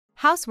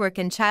Housework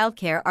and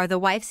childcare are the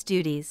wife's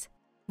duties,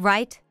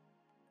 right?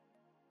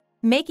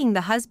 Making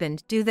the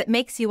husband do that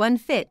makes you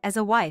unfit as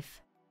a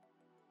wife.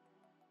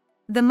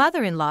 The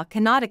mother-in-law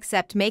cannot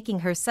accept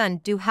making her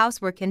son do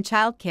housework and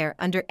childcare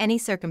under any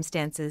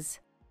circumstances.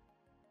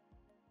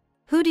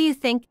 Who do you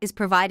think is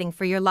providing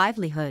for your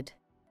livelihood?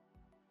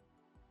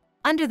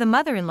 Under the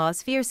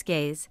mother-in-law's fierce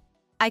gaze,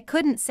 I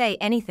couldn't say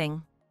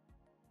anything.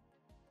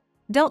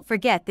 Don't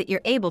forget that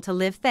you're able to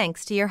live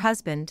thanks to your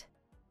husband.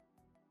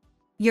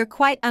 You're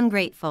quite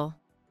ungrateful.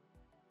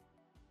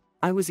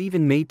 I was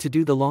even made to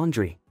do the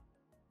laundry.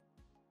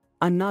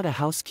 I'm not a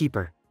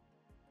housekeeper.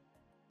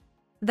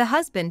 The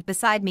husband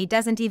beside me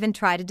doesn't even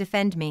try to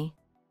defend me.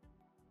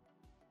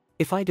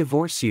 If I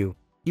divorce you,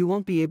 you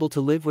won't be able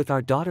to live with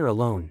our daughter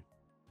alone.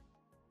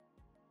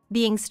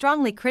 Being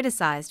strongly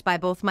criticized by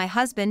both my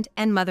husband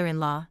and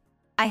mother-in-law,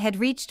 I had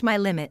reached my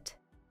limit.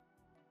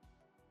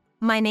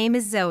 My name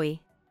is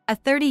Zoe, a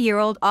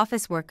 30-year-old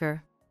office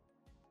worker.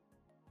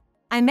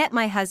 I met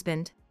my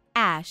husband,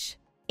 Ash,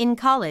 in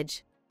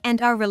college, and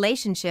our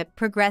relationship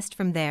progressed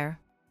from there.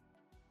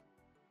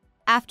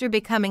 After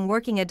becoming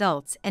working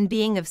adults and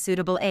being of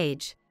suitable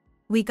age,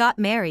 we got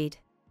married.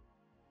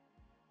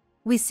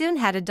 We soon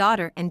had a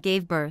daughter and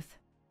gave birth.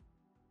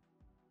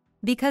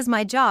 Because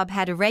my job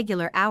had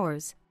irregular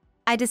hours,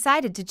 I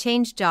decided to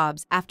change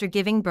jobs after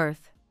giving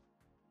birth.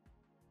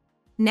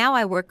 Now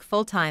I work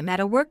full-time at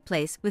a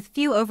workplace with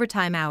few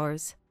overtime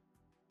hours.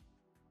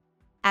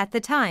 At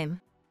the time,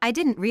 I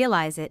didn't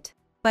realize it,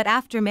 but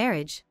after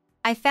marriage,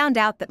 I found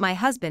out that my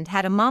husband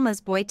had a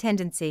mama's boy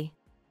tendency.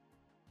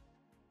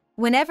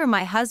 Whenever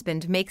my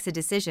husband makes a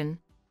decision,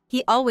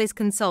 he always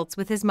consults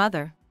with his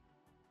mother.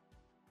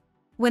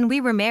 When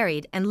we were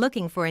married and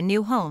looking for a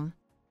new home,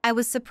 I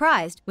was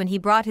surprised when he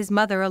brought his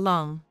mother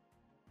along.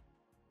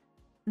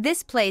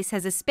 This place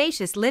has a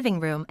spacious living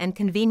room and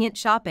convenient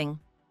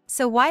shopping,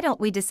 so why don't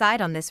we decide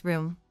on this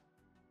room?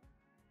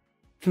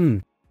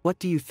 What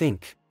do you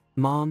think,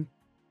 Mom?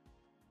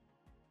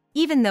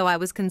 Even though I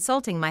was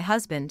consulting my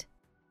husband,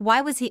 why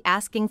was he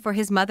asking for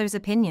his mother's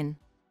opinion?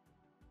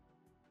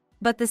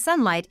 But the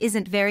sunlight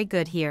isn't very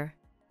good here,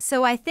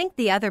 so I think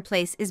the other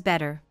place is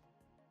better.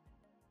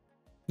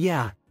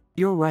 Yeah,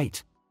 you're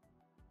right.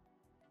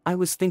 I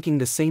was thinking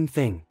the same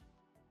thing.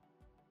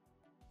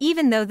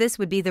 Even though this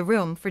would be the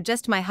room for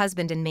just my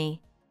husband and me,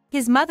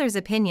 his mother's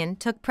opinion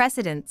took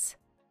precedence.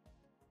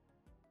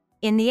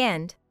 In the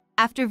end,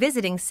 after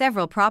visiting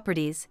several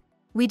properties,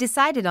 we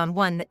decided on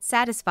one that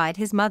satisfied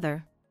his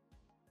mother.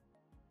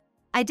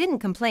 I didn't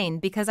complain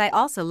because I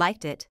also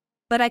liked it,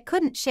 but I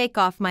couldn't shake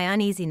off my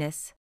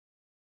uneasiness.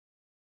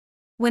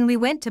 When we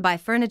went to buy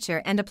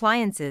furniture and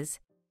appliances,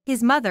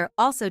 his mother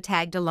also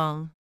tagged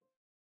along.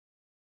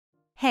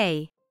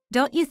 Hey,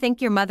 don't you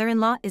think your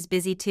mother-in-law is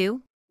busy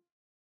too?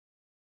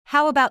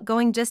 How about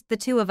going just the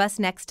two of us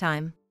next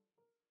time?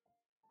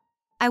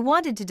 I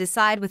wanted to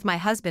decide with my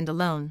husband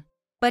alone,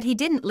 but he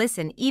didn't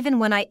listen even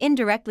when I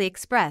indirectly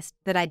expressed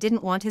that I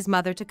didn't want his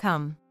mother to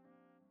come.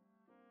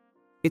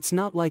 It's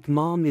not like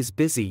Mom is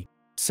busy,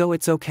 so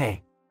it's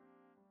okay.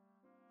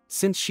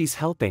 Since she's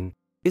helping,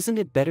 isn't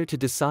it better to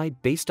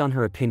decide based on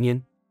her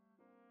opinion?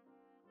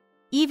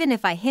 Even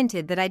if I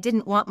hinted that I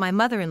didn't want my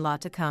mother-in-law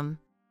to come,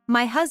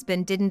 my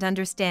husband didn't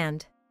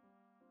understand.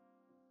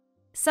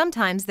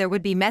 Sometimes there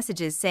would be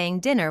messages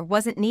saying dinner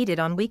wasn't needed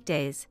on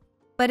weekdays,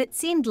 but it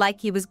seemed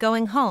like he was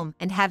going home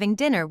and having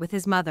dinner with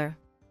his mother.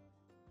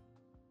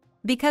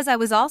 Because I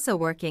was also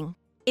working,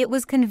 it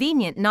was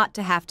convenient not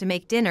to have to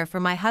make dinner for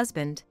my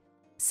husband,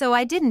 so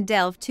I didn't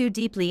delve too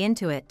deeply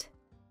into it.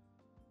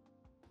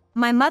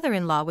 My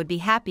mother-in-law would be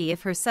happy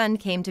if her son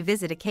came to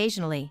visit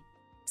occasionally,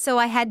 so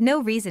I had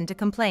no reason to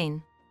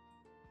complain.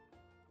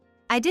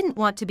 I didn't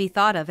want to be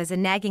thought of as a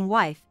nagging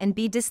wife and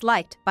be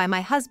disliked by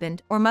my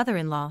husband or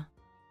mother-in-law.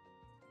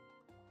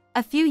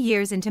 A few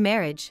years into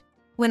marriage,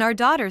 when our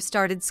daughter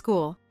started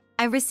school,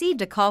 I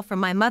received a call from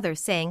my mother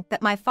saying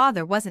that my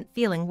father wasn't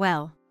feeling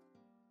well.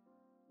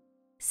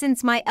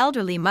 Since my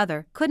elderly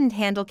mother couldn't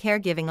handle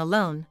caregiving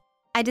alone,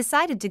 I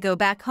decided to go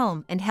back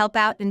home and help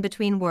out in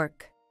between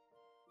work.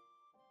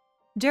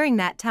 During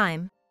that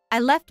time,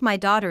 I left my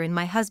daughter in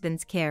my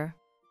husband's care.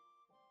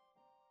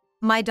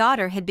 My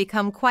daughter had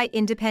become quite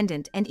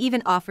independent and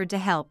even offered to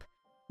help,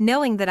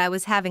 knowing that I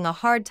was having a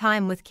hard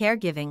time with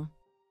caregiving,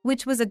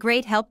 which was a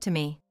great help to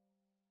me.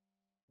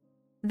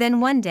 Then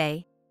one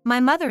day, my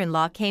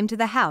mother-in-law came to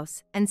the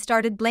house and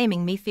started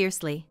blaming me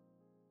fiercely.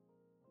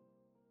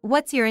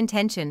 "What's your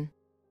intention?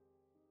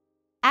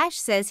 Ash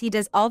says he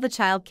does all the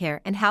childcare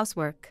and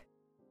housework."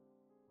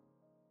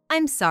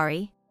 "I'm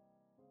sorry.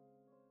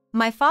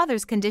 My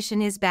father's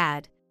condition is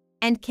bad,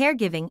 and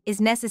caregiving is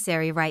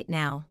necessary right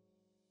now.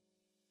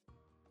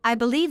 I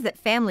believe that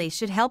families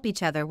should help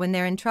each other when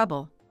they're in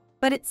trouble,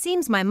 but it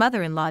seems my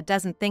mother-in-law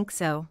doesn't think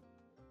so.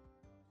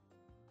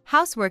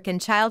 Housework and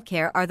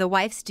childcare are the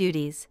wife's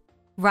duties,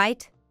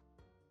 right?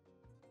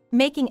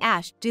 Making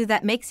Ash do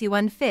that makes you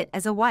unfit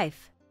as a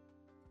wife.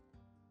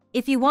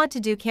 If you want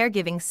to do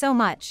caregiving so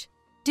much,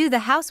 do the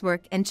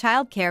housework and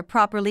childcare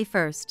properly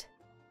first."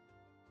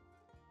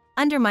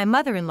 Under my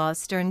mother-in-law's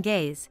stern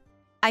gaze,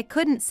 I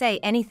couldn't say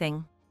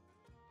anything.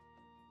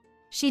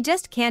 She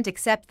just can't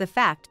accept the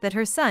fact that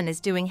her son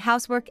is doing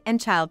housework and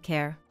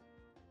childcare.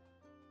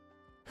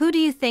 Who do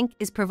you think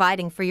is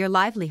providing for your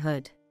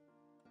livelihood?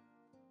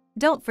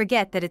 Don't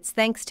forget that it's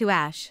thanks to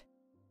Ash.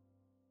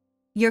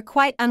 You're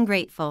quite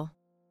ungrateful.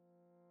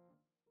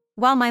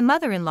 While my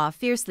mother-in-law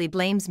fiercely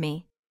blames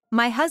me,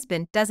 my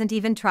husband doesn't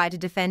even try to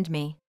defend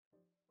me.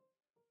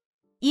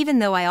 Even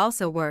though I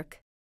also work,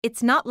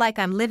 it's not like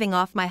I'm living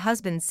off my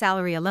husband's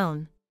salary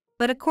alone,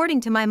 but according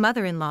to my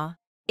mother-in-law,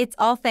 it's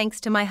all thanks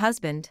to my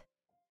husband.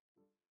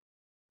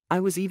 I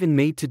was even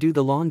made to do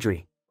the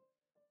laundry.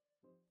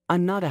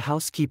 I'm not a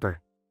housekeeper.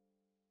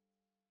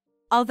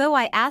 Although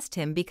I asked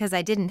him because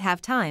I didn't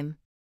have time,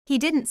 he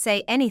didn't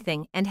say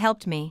anything and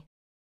helped me.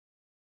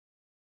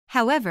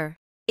 However,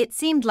 it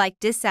seemed like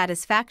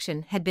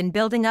dissatisfaction had been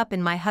building up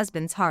in my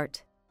husband's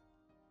heart.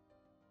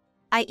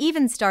 I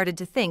even started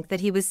to think that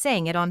he was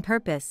saying it on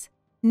purpose,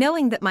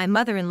 knowing that my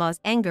mother-in-law's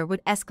anger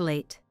would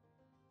escalate.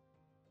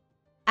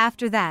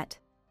 After that,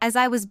 as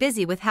I was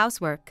busy with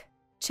housework,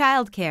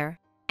 childcare,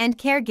 and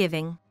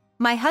caregiving,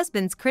 my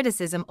husband's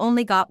criticism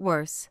only got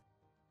worse.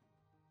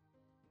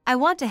 I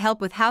want to help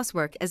with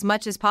housework as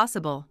much as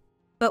possible,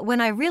 but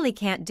when I really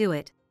can't do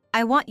it,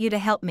 I want you to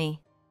help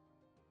me.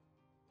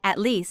 At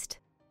least,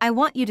 I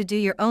want you to do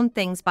your own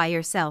things by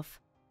yourself.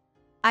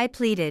 I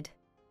pleaded.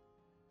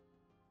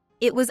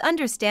 It was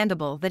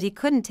understandable that he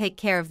couldn't take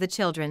care of the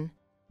children,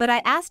 but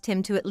I asked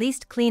him to at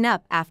least clean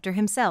up after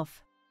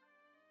himself.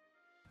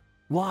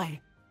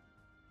 Why?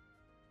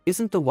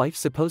 Isn't the wife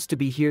supposed to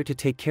be here to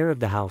take care of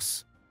the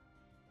house?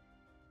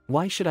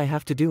 Why should I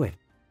have to do it?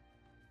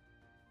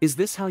 Is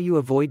this how you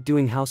avoid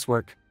doing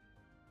housework?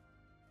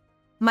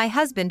 My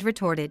husband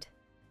retorted.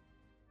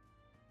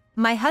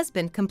 My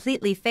husband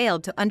completely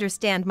failed to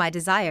understand my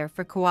desire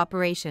for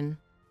cooperation.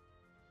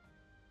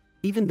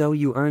 Even though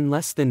you earn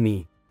less than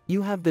me,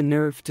 you have the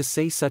nerve to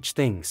say such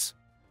things.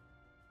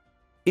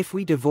 If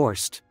we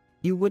divorced,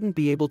 you wouldn't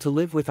be able to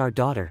live with our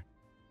daughter.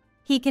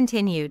 He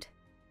continued.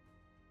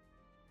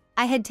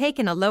 I had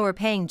taken a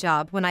lower-paying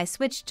job when I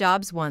switched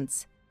jobs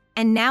once,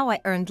 and now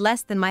I earned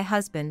less than my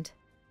husband.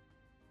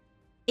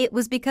 It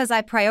was because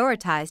I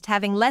prioritized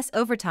having less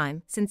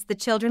overtime since the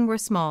children were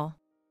small.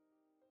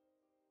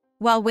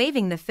 While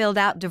waving the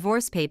filled-out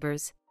divorce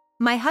papers,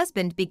 my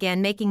husband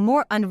began making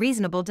more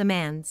unreasonable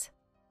demands.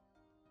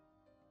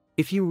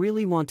 If you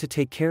really want to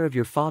take care of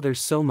your father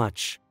so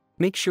much,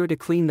 make sure to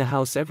clean the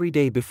house every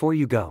day before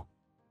you go.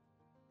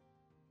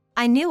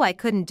 I knew I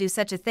couldn't do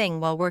such a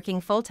thing while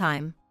working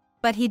full-time,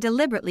 but he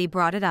deliberately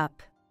brought it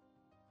up.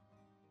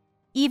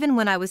 Even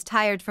when I was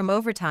tired from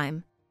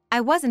overtime, I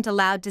wasn't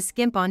allowed to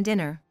skimp on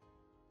dinner.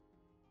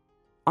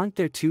 Aren't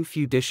there too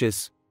few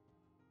dishes?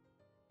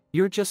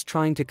 You're just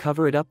trying to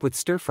cover it up with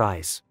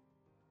stir-fries.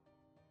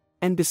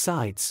 And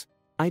besides,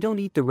 I don't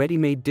eat the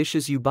ready-made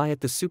dishes you buy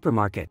at the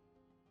supermarket.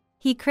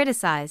 He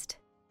criticized.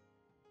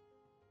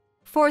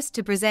 Forced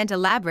to present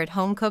elaborate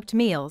home-cooked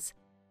meals,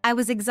 I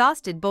was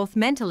exhausted both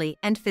mentally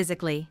and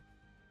physically.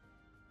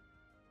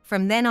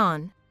 From then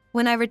on,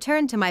 when I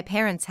returned to my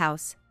parents'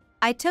 house,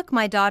 I took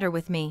my daughter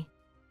with me.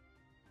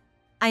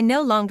 I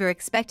no longer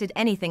expected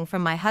anything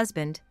from my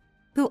husband,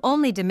 who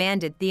only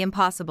demanded the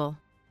impossible.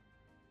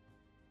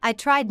 I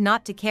tried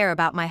not to care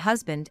about my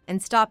husband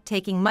and stopped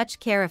taking much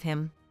care of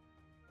him.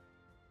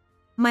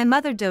 My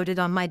mother doted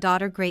on my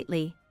daughter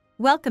greatly,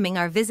 welcoming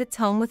our visits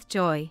home with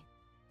joy.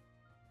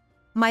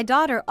 My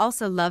daughter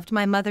also loved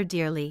my mother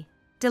dearly,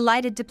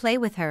 delighted to play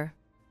with her.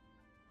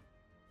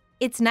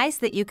 It's nice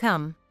that you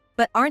come,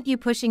 but aren't you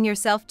pushing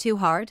yourself too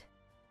hard?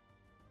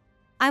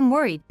 I'm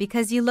worried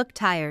because you look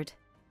tired.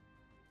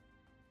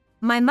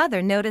 My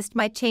mother noticed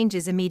my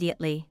changes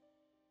immediately.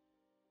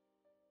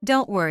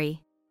 Don't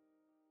worry.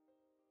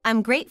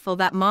 I'm grateful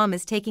that Mom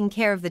is taking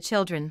care of the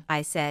children,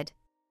 I said,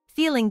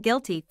 feeling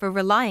guilty for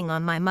relying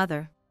on my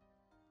mother.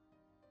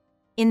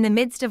 In the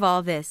midst of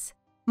all this,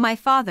 my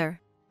father,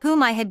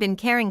 whom I had been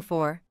caring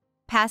for,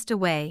 passed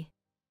away.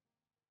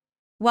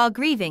 While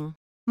grieving,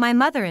 my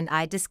mother and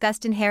I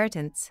discussed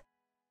inheritance.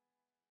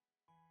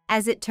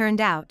 As it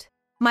turned out,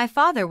 my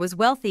father was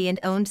wealthy and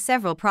owned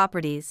several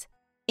properties,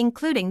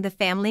 including the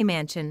family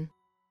mansion.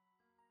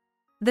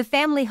 The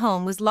family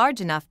home was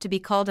large enough to be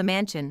called a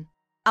mansion.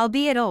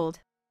 Albeit old,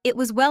 it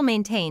was well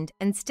maintained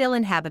and still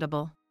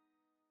inhabitable.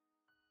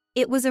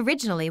 It was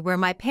originally where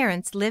my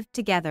parents lived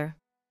together.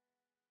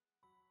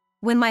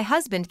 When my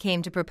husband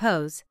came to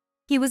propose,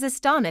 he was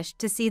astonished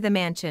to see the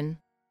mansion.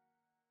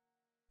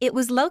 It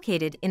was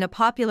located in a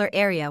popular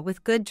area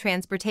with good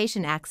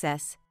transportation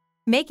access,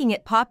 making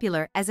it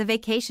popular as a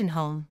vacation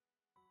home.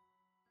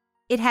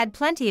 It had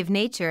plenty of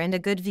nature and a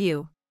good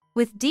view,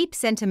 with deep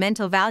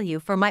sentimental value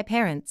for my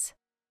parents.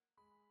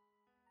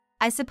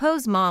 I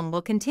suppose Mom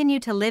will continue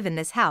to live in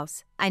this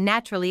house, I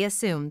naturally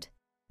assumed,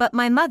 but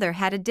my mother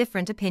had a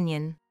different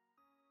opinion.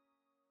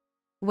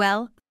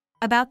 Well,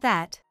 about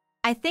that,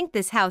 I think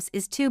this house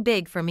is too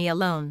big for me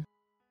alone.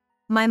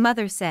 My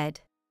mother said.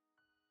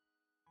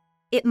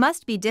 It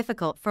must be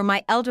difficult for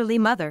my elderly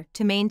mother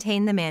to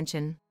maintain the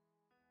mansion.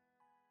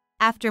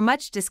 After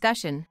much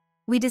discussion,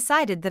 we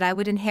decided that I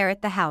would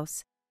inherit the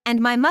house,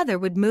 and my mother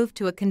would move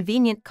to a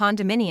convenient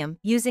condominium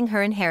using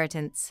her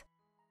inheritance.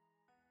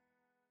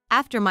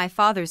 After my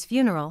father's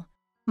funeral,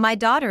 my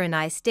daughter and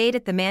I stayed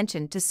at the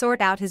mansion to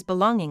sort out his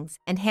belongings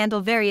and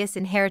handle various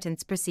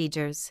inheritance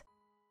procedures.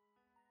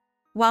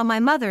 While my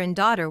mother and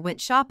daughter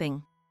went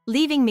shopping,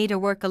 leaving me to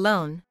work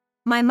alone,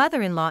 my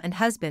mother-in-law and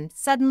husband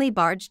suddenly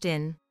barged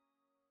in.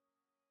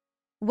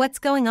 "What's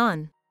going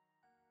on?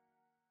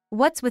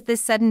 What's with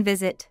this sudden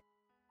visit?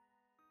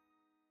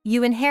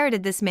 You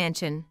inherited this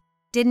mansion,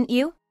 didn't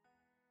you?"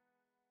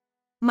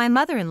 My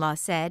mother-in-law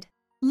said,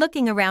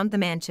 looking around the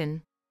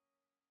mansion.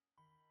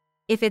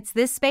 "If it's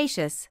this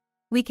spacious,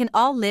 we can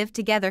all live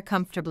together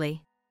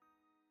comfortably."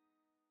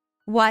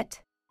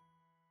 "What?"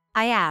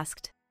 I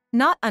asked,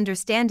 not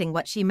understanding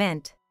what she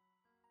meant.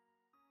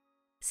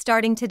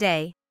 "Starting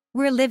today,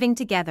 we're living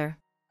together.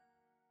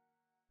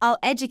 I'll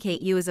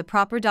educate you as a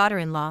proper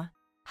daughter-in-law,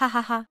 ha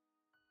ha ha,"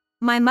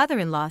 my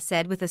mother-in-law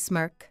said with a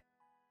smirk.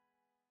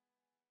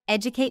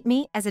 "Educate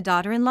me as a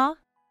daughter-in-law?"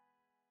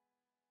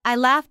 I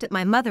laughed at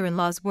my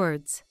mother-in-law's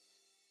words.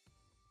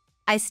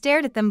 I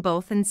stared at them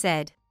both and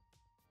said,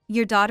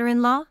 "Your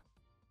daughter-in-law?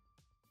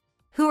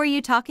 Who are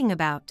you talking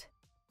about?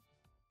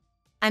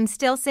 I'm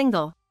still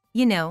single,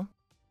 you know."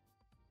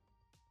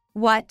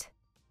 "What?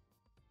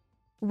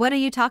 What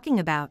are you talking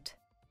about?"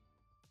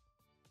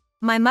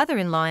 My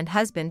mother-in-law and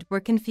husband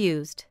were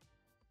confused.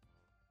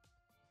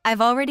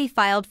 "I've already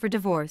filed for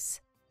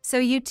divorce, so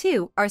you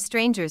two are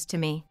strangers to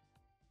me.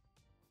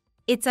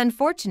 It's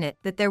unfortunate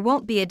that there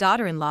won't be a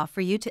daughter-in-law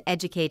for you to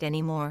educate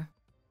anymore."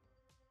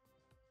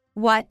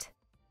 "What?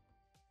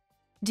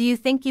 Do you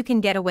think you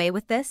can get away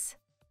with this?"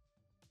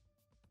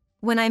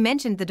 When I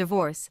mentioned the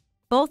divorce,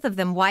 both of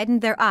them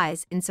widened their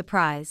eyes in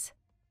surprise.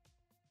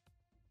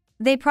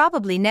 They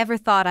probably never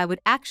thought I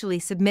would actually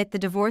submit the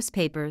divorce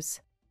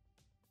papers.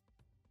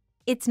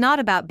 It's not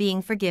about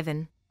being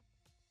forgiven.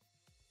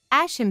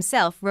 Ash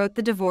himself wrote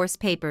the divorce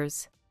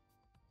papers.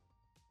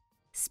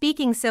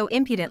 Speaking so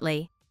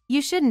impudently,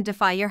 you shouldn't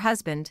defy your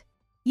husband,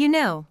 you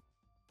know.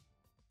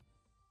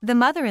 The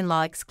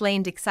mother-in-law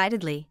exclaimed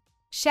excitedly,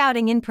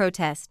 shouting in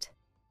protest.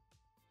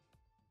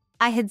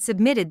 I had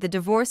submitted the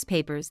divorce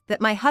papers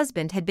that my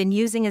husband had been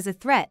using as a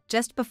threat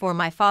just before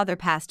my father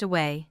passed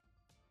away.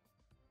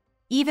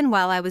 Even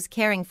while I was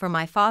caring for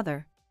my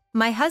father,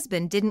 my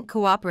husband didn't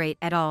cooperate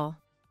at all.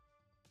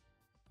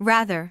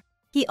 Rather,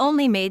 he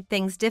only made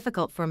things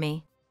difficult for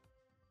me.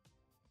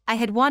 I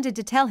had wanted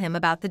to tell him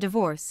about the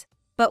divorce,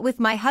 but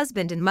with my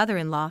husband and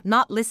mother-in-law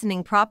not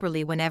listening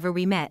properly whenever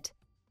we met,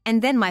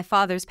 and then my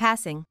father's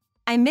passing,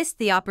 I missed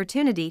the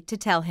opportunity to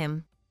tell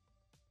him.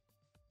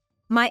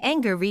 My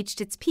anger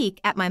reached its peak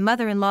at my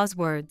mother-in-law's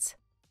words.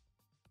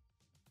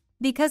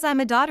 "Because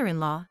I'm a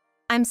daughter-in-law,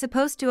 I'm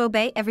supposed to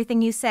obey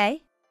everything you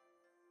say?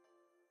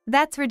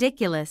 That's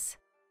ridiculous.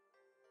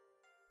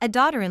 A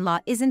daughter-in-law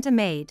isn't a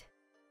maid,"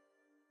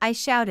 I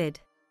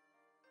shouted.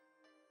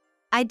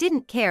 I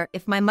didn't care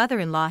if my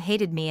mother-in-law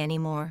hated me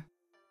anymore.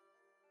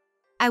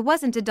 I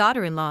wasn't a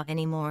daughter-in-law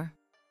anymore.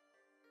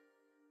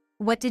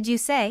 "What did you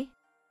say?"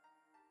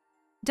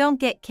 "Don't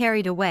get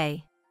carried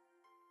away."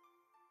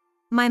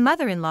 My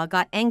mother-in-law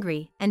got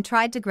angry and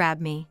tried to grab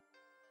me.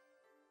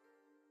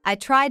 I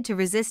tried to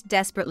resist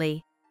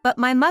desperately, but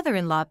my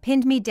mother-in-law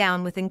pinned me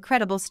down with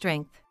incredible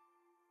strength.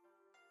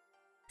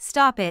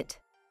 "Stop it.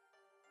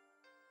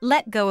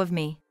 Let go of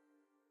me.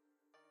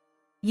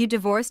 You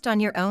divorced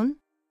on your own?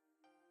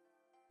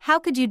 How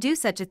could you do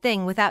such a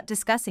thing without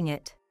discussing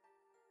it?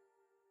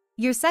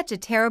 You're such a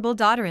terrible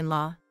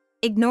daughter-in-law,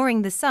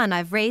 ignoring the son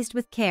I've raised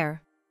with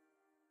care."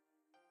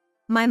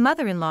 My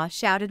mother-in-law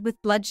shouted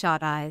with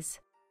bloodshot eyes.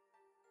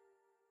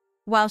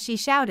 While she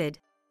shouted,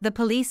 the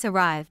police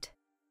arrived.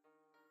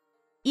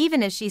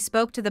 Even as she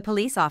spoke to the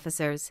police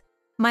officers,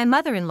 my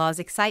mother-in-law's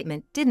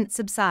excitement didn't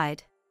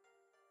subside.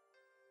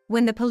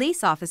 When the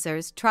police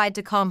officers tried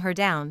to calm her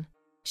down,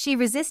 she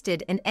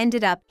resisted and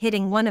ended up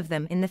hitting one of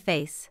them in the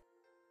face.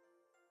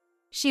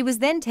 She was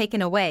then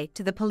taken away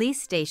to the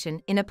police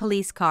station in a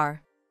police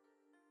car.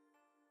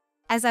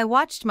 As I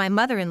watched my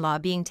mother-in-law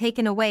being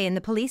taken away in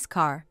the police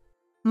car,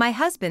 my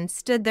husband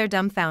stood there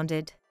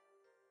dumbfounded.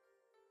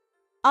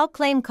 I'll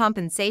claim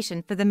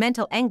compensation for the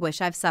mental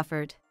anguish I've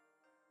suffered.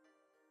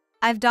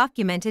 I've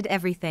documented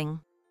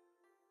everything.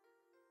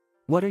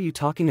 What are you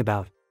talking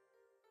about?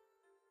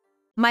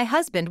 My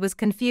husband was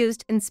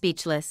confused and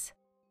speechless.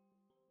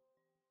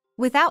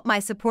 Without my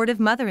supportive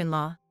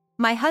mother-in-law,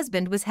 my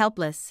husband was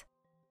helpless.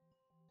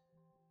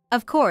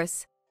 "Of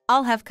course,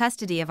 I'll have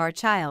custody of our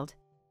child,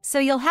 so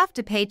you'll have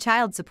to pay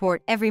child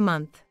support every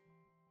month."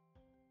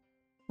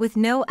 With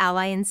no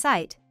ally in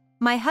sight,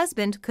 my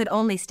husband could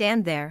only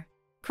stand there,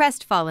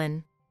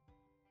 crestfallen.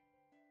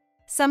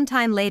 Some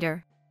time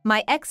later,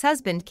 my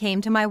ex-husband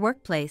came to my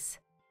workplace.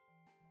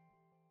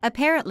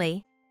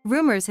 Apparently,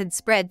 rumors had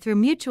spread through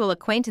mutual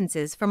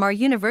acquaintances from our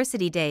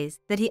university days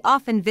that he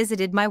often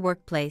visited my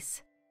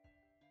workplace.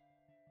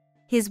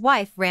 His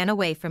wife ran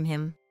away from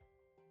him.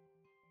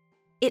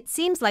 It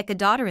seems like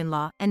a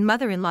daughter-in-law and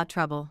mother-in-law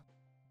trouble.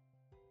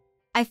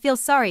 I feel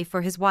sorry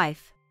for his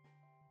wife.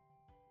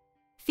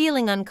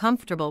 Feeling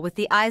uncomfortable with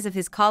the eyes of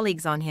his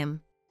colleagues on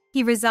him,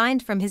 he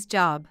resigned from his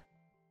job.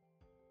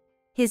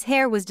 His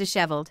hair was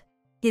disheveled,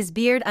 his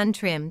beard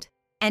untrimmed,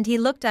 and he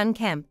looked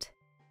unkempt.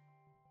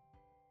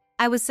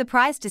 I was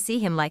surprised to see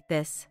him like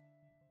this.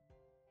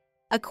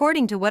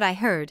 According to what I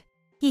heard,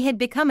 he had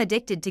become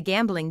addicted to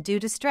gambling due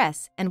to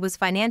stress and was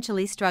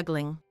financially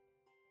struggling.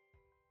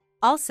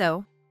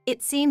 Also,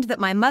 it seemed that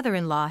my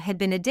mother-in-law had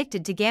been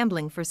addicted to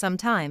gambling for some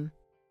time.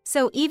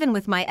 So even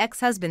with my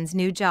ex-husband's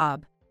new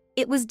job,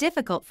 it was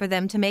difficult for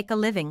them to make a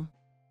living.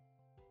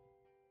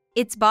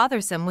 It's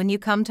bothersome when you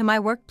come to my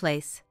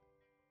workplace.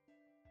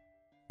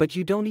 But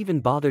you don't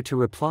even bother to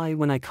reply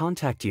when I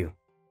contact you.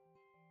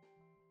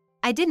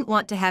 I didn't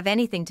want to have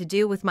anything to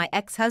do with my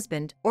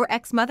ex-husband or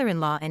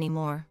ex-mother-in-law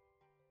anymore.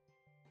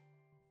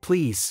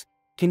 Please,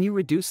 can you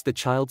reduce the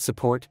child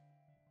support?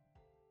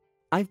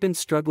 I've been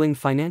struggling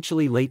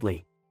financially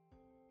lately.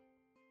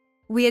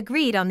 We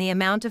agreed on the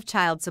amount of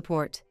child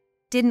support,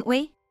 didn't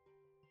we?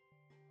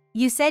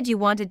 You said you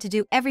wanted to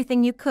do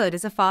everything you could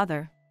as a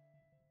father.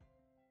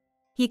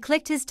 He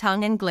clicked his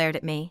tongue and glared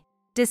at me,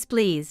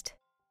 displeased.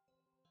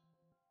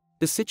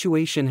 The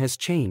situation has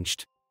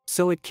changed,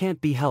 so it can't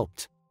be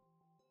helped.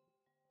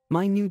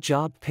 My new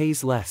job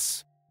pays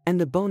less, and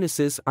the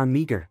bonuses are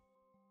meager.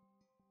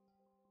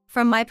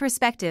 From my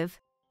perspective,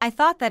 I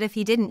thought that if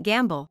he didn't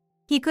gamble,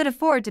 he could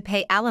afford to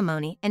pay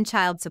alimony and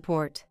child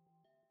support.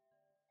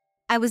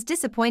 I was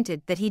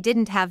disappointed that he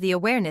didn't have the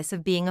awareness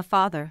of being a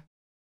father.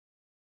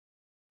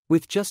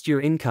 With just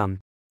your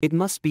income, it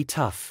must be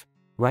tough,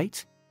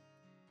 right?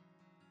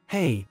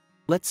 Hey,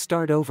 let's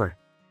start over.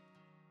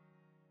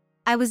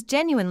 I was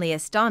genuinely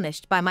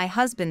astonished by my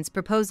husband's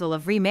proposal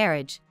of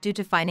remarriage due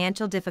to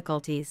financial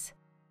difficulties.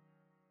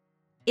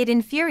 It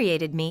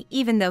infuriated me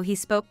even though he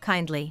spoke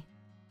kindly.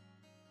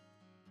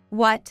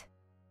 What?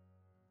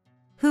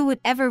 Who would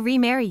ever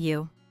remarry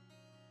you?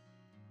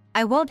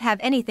 I won't have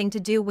anything to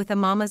do with a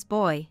mama's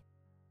boy.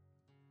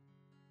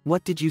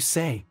 What did you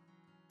say?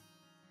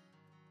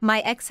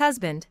 My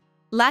ex-husband,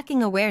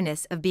 lacking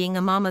awareness of being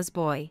a mama's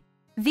boy,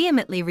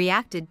 vehemently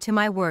reacted to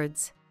my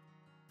words.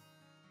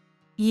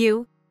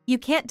 You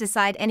can't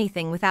decide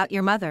anything without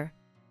your mother,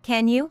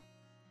 can you?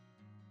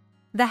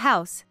 The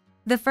house,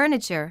 the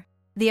furniture,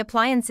 the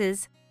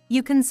appliances,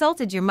 you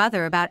consulted your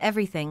mother about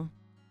everything,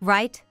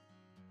 right?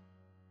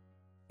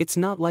 It's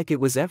not like it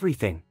was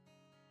everything.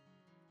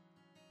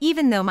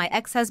 Even though my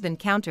ex-husband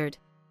countered,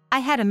 I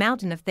had a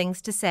mountain of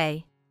things to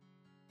say.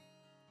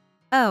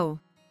 Oh,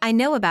 I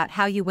know about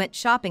how you went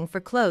shopping for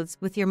clothes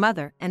with your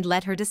mother and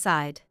let her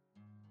decide.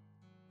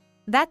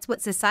 That's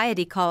what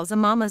society calls a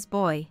mama's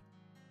boy.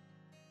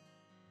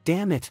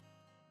 Damn it.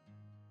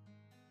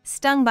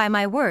 Stung by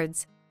my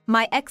words,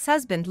 my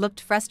ex-husband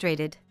looked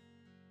frustrated.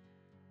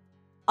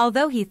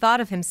 Although he thought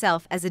of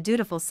himself as a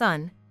dutiful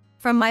son,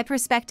 from my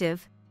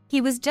perspective,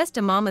 he was just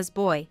a mama's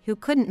boy who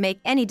couldn't make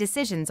any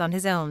decisions on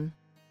his own.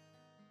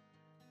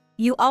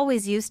 You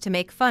always used to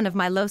make fun of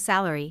my low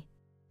salary,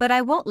 but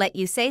I won't let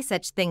you say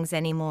such things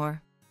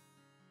anymore.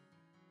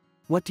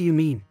 What do you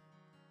mean?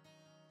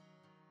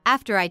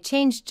 After I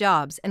changed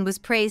jobs and was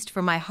praised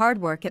for my hard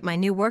work at my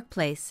new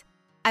workplace,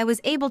 I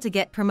was able to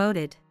get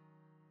promoted.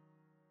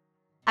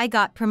 I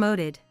got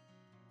promoted.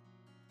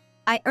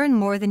 I earn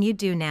more than you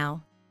do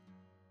now.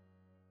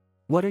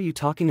 What are you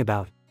talking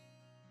about?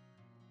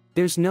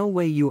 There's no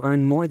way you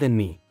earn more than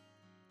me.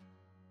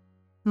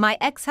 My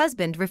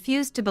ex-husband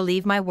refused to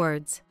believe my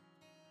words.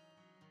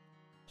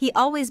 He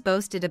always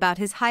boasted about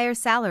his higher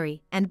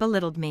salary and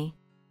belittled me.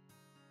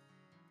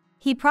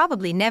 He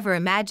probably never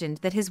imagined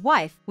that his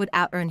wife would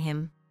out-earn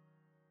him.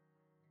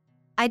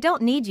 I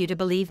don't need you to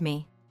believe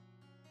me.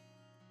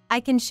 I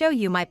can show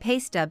you my pay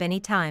stub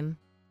anytime.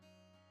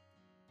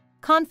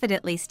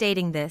 Confidently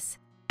stating this,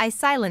 I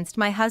silenced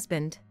my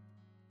husband.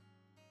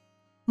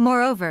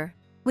 Moreover,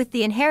 with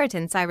the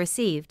inheritance I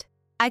received,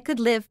 I could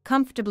live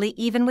comfortably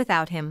even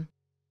without him.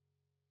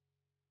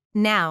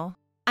 Now,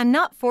 I'm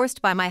not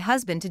forced by my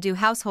husband to do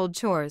household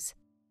chores,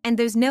 and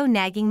there's no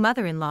nagging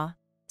mother-in-law,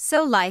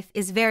 so life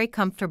is very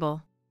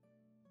comfortable.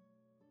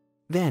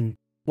 Then,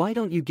 why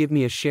don't you give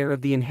me a share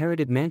of the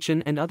inherited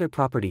mansion and other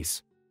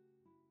properties?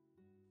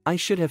 I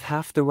should have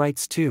half the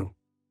rights too.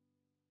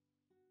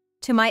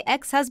 To my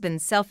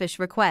ex-husband's selfish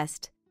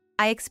request,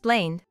 I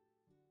explained,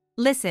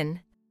 listen,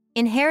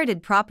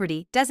 inherited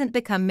property doesn't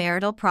become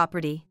marital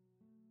property.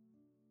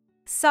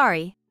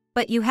 Sorry,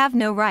 but you have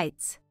no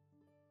rights.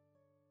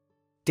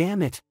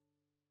 Damn it.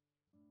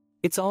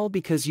 It's all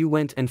because you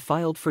went and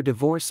filed for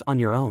divorce on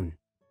your own.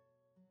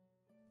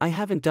 I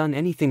haven't done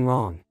anything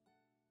wrong.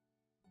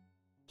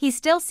 He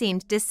still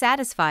seemed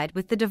dissatisfied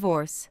with the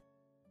divorce.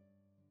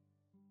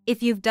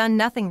 If you've done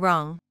nothing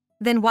wrong,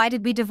 then why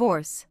did we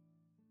divorce?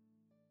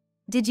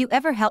 Did you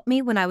ever help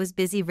me when I was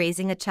busy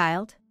raising a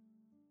child?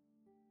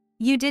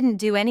 You didn't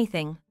do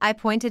anything, I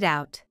pointed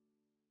out.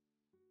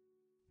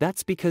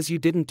 That's because you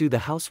didn't do the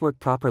housework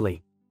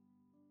properly.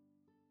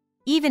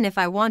 Even if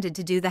I wanted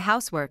to do the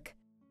housework,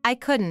 I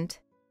couldn't.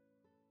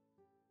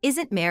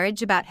 Isn't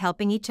marriage about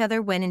helping each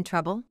other when in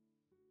trouble?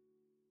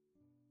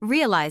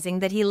 Realizing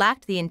that he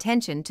lacked the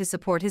intention to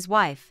support his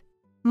wife,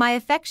 my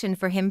affection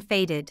for him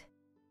faded.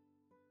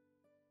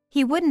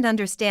 He wouldn't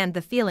understand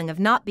the feeling of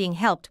not being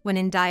helped when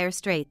in dire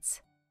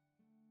straits.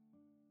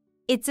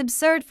 It's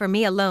absurd for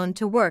me alone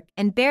to work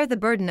and bear the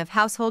burden of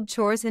household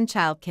chores and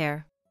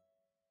childcare.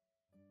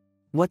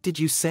 What did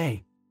you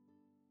say?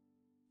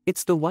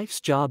 It's the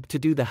wife's job to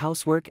do the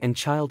housework and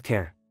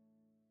childcare.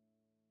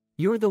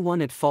 You're the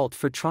one at fault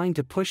for trying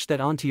to push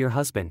that onto your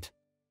husband.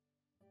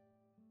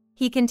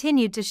 He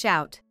continued to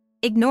shout,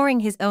 ignoring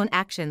his own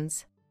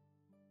actions.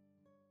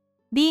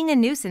 Being a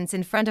nuisance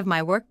in front of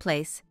my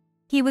workplace,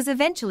 he was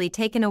eventually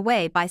taken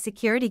away by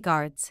security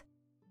guards.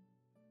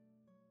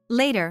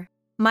 Later,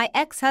 my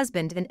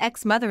ex-husband and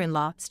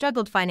ex-mother-in-law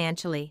struggled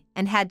financially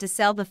and had to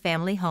sell the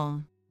family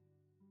home.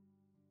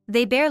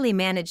 They barely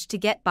managed to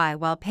get by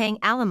while paying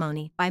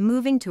alimony by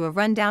moving to a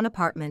rundown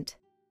apartment.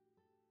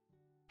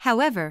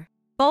 However,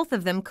 both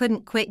of them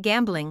couldn't quit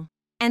gambling,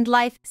 and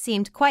life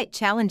seemed quite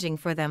challenging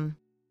for them.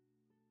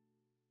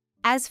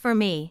 As for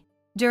me,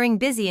 during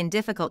busy and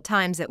difficult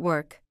times at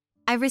work,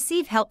 I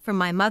receive help from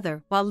my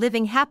mother while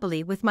living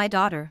happily with my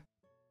daughter.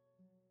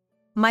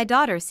 My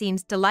daughter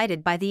seems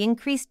delighted by the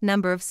increased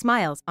number of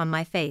smiles on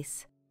my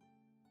face.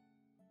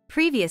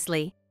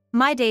 Previously,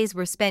 my days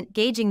were spent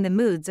gauging the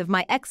moods of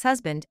my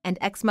ex-husband and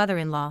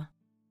ex-mother-in-law.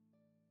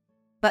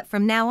 But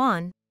from now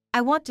on,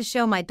 I want to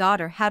show my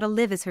daughter how to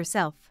live as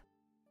herself.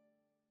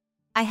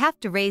 I have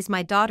to raise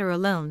my daughter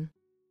alone.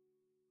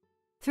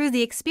 Through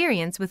the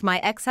experience with my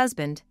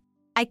ex-husband,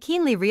 I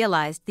keenly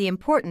realized the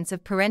importance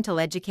of parental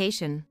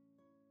education.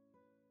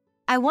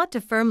 I want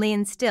to firmly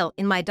instill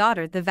in my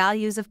daughter the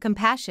values of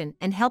compassion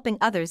and helping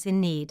others in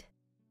need.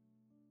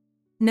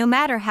 No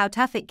matter how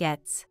tough it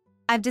gets,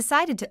 I've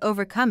decided to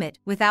overcome it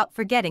without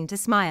forgetting to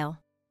smile.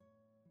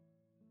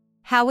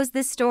 How was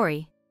this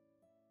story?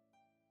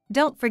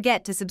 Don't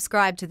forget to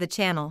subscribe to the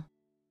channel.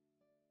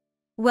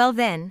 Well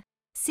then,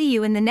 see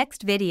you in the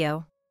next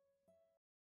video.